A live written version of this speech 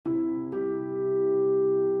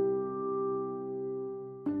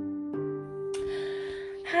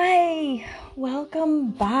Hey,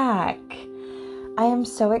 welcome back. I am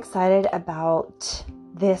so excited about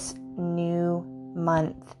this new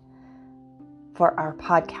month for our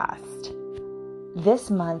podcast. This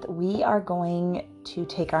month, we are going to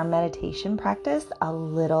take our meditation practice a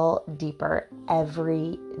little deeper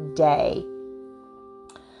every day.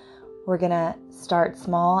 We're going to start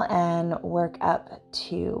small and work up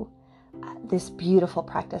to this beautiful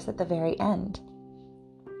practice at the very end.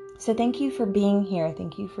 So thank you for being here.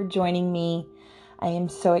 Thank you for joining me. I am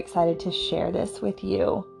so excited to share this with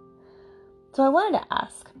you. So I wanted to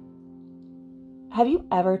ask, have you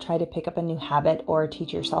ever tried to pick up a new habit or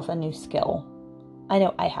teach yourself a new skill? I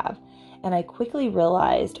know I have. And I quickly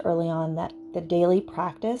realized early on that the daily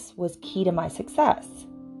practice was key to my success.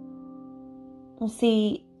 Well,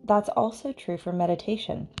 see, that's also true for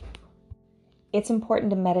meditation. It's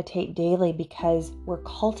important to meditate daily because we're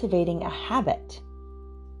cultivating a habit.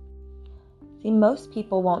 See, most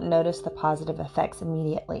people won't notice the positive effects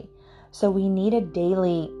immediately, so we need a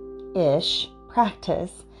daily-ish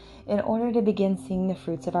practice in order to begin seeing the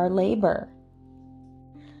fruits of our labor.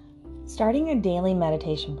 Starting a daily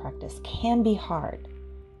meditation practice can be hard,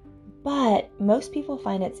 but most people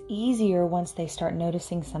find it's easier once they start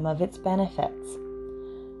noticing some of its benefits.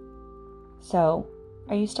 So,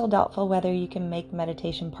 are you still doubtful whether you can make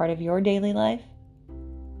meditation part of your daily life?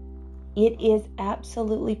 It is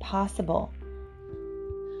absolutely possible.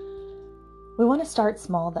 We want to start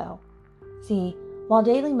small though. See, while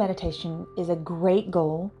daily meditation is a great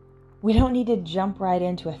goal, we don't need to jump right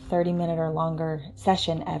into a 30-minute or longer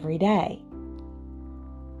session every day.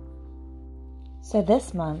 So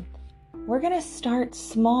this month, we're going to start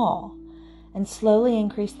small and slowly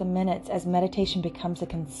increase the minutes as meditation becomes a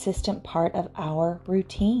consistent part of our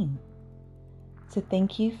routine. So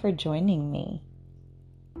thank you for joining me.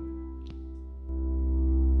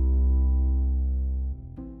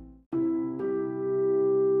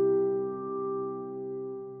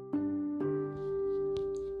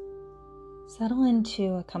 Settle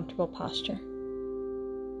into a comfortable posture.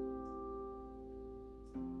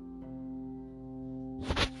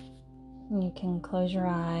 You can close your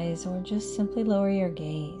eyes or just simply lower your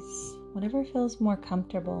gaze, whatever feels more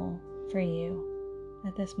comfortable for you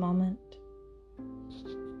at this moment.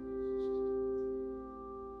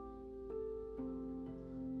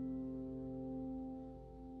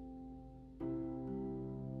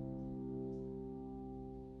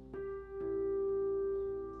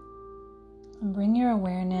 And bring your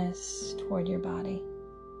awareness toward your body.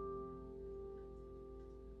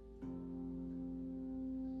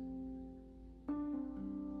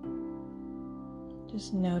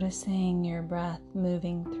 Just noticing your breath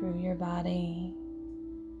moving through your body,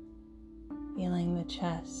 feeling the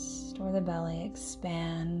chest or the belly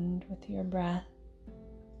expand with your breath.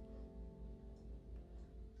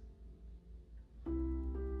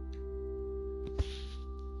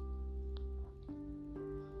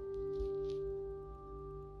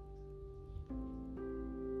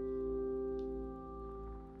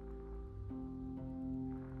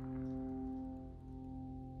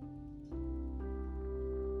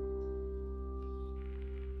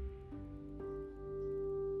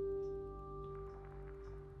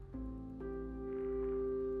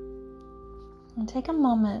 And take a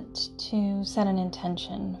moment to set an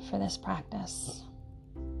intention for this practice.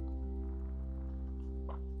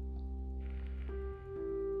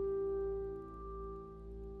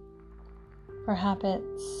 Perhaps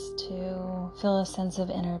it's to feel a sense of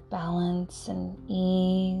inner balance and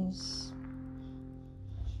ease.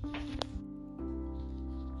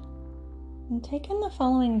 And take in the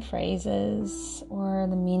following phrases or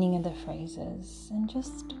the meaning of the phrases and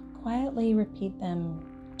just quietly repeat them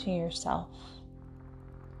to yourself.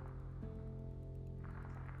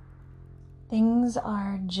 Things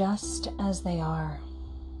are just as they are.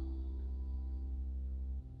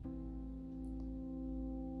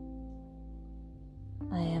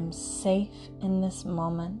 I am safe in this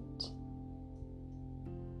moment.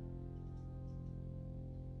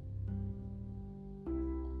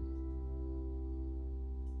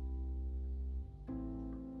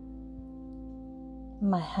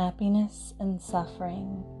 My happiness and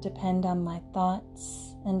suffering depend on my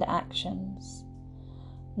thoughts and actions,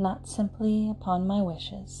 not simply upon my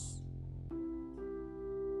wishes.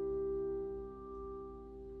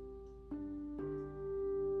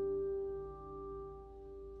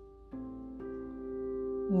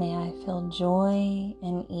 May I feel joy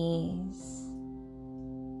and ease.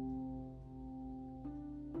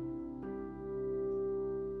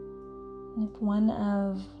 And if one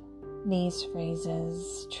of these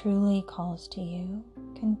phrases truly calls to you,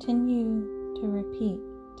 continue to repeat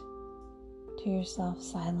to yourself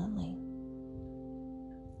silently.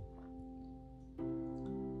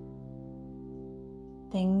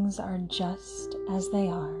 Things are just as they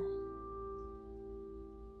are.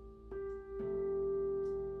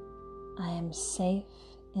 I am safe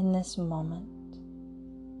in this moment.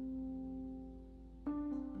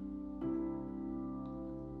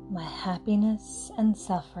 My happiness and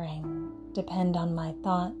suffering depend on my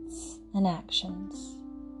thoughts and actions,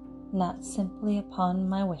 not simply upon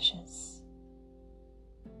my wishes.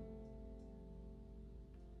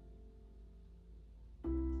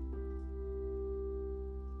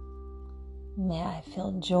 May I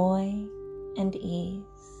feel joy and ease.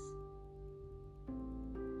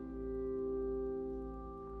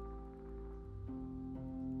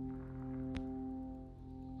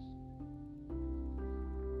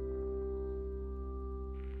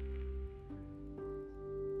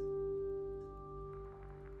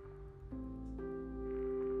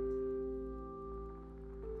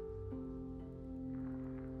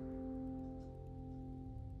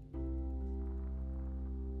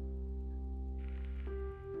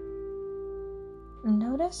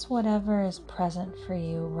 Notice whatever is present for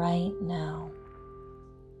you right now.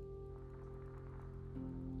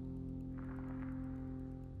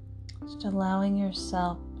 Just allowing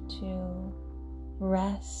yourself to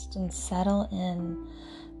rest and settle in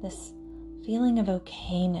this feeling of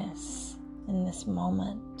okayness in this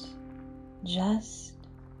moment, just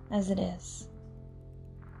as it is.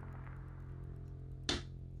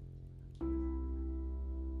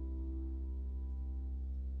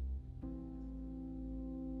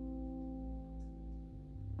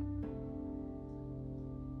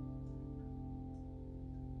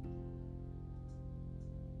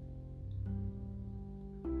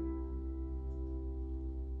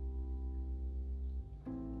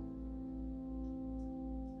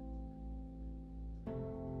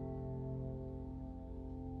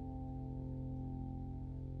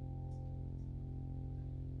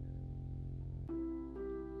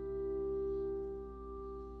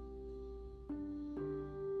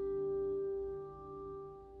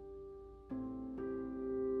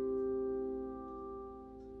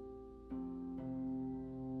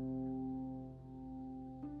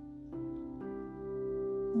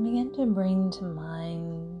 Begin to bring to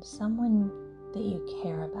mind someone that you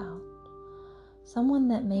care about, someone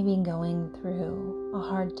that may be going through a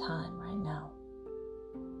hard time right now.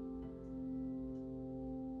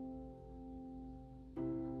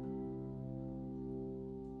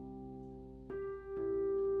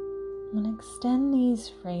 And extend these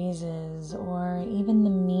phrases, or even the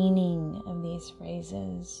meaning of these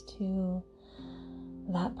phrases, to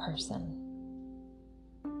that person,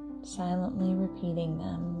 silently repeating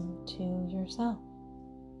them to yourself.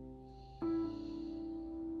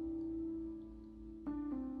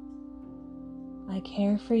 I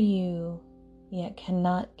care for you, yet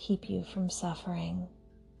cannot keep you from suffering.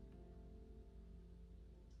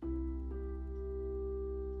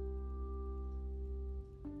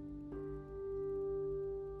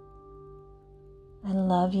 I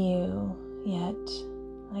love you,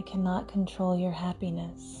 yet I cannot control your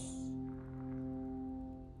happiness.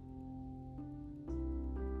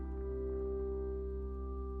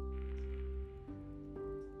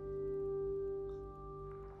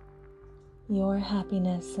 Your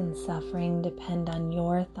happiness and suffering depend on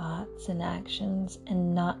your thoughts and actions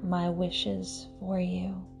and not my wishes for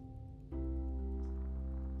you.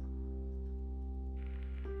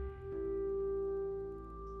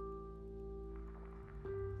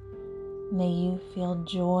 May you feel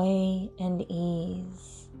joy and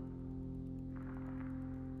ease.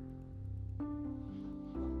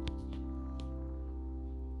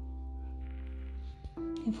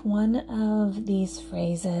 If one of these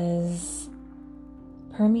phrases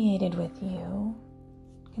permeated with you,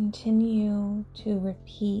 continue to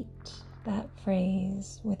repeat that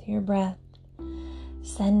phrase with your breath,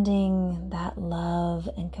 sending that love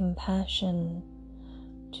and compassion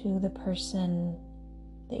to the person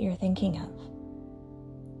that you're thinking of.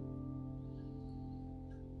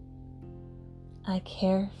 I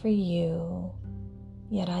care for you,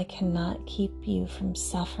 yet I cannot keep you from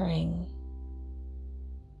suffering.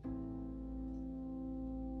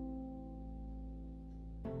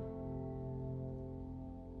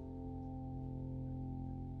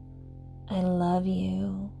 I love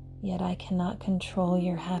you, yet I cannot control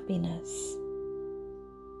your happiness.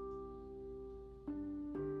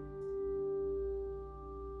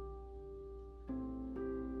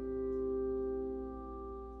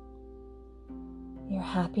 Your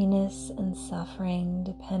happiness and suffering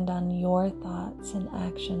depend on your thoughts and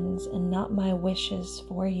actions and not my wishes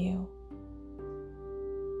for you.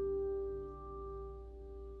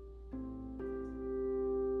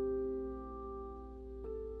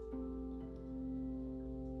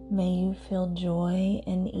 May you feel joy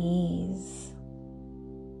and ease.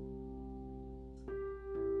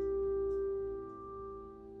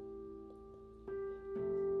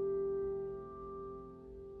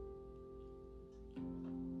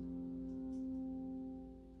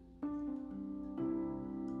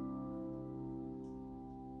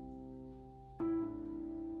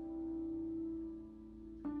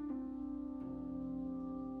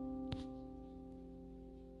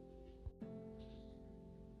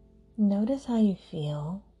 Notice how you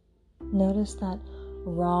feel. Notice that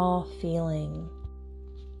raw feeling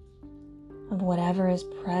of whatever is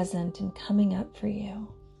present and coming up for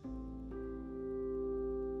you.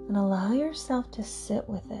 And allow yourself to sit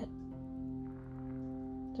with it.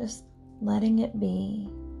 Just letting it be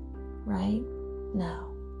right now.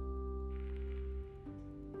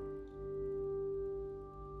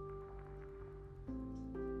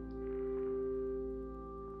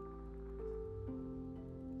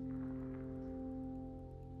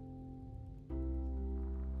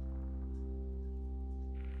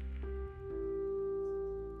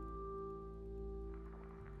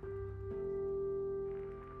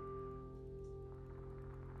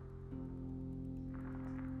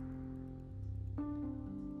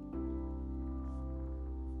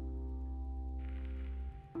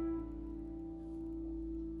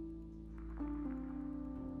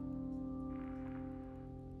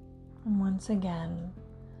 And once again,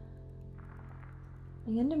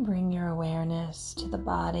 begin to bring your awareness to the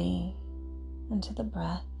body and to the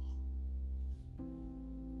breath.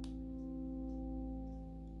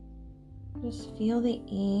 Just feel the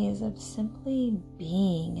ease of simply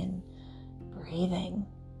being and breathing.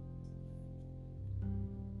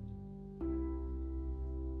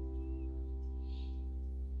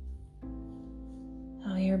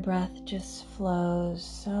 How your breath just flows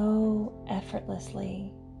so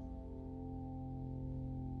effortlessly.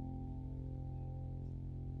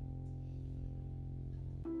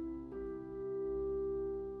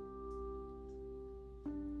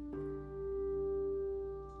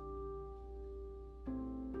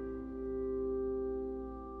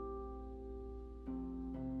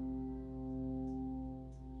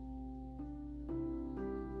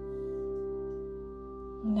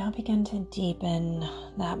 Now begin to deepen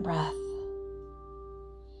that breath.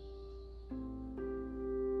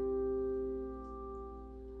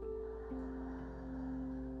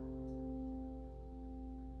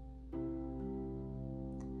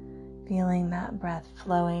 Feeling that breath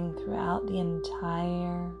flowing throughout the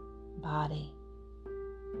entire body.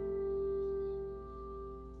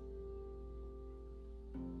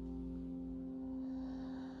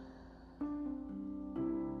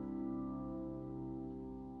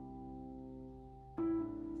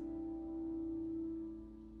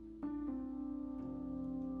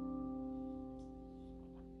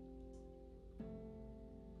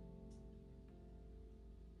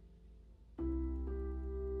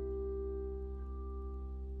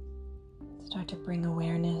 Start to bring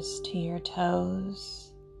awareness to your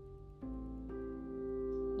toes,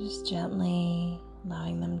 just gently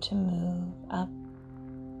allowing them to move up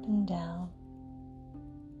and down.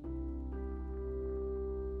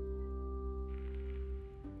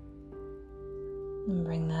 And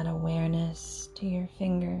bring that awareness to your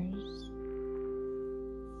fingers,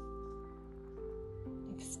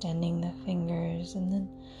 extending the fingers and then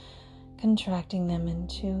contracting them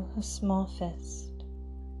into a small fist.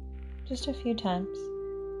 Just a few times.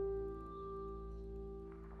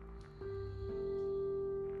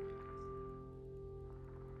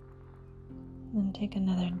 Then take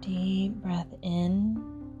another deep breath in.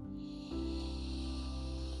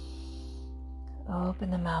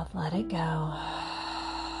 Open the mouth, let it go.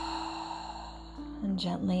 And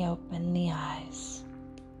gently open the eyes.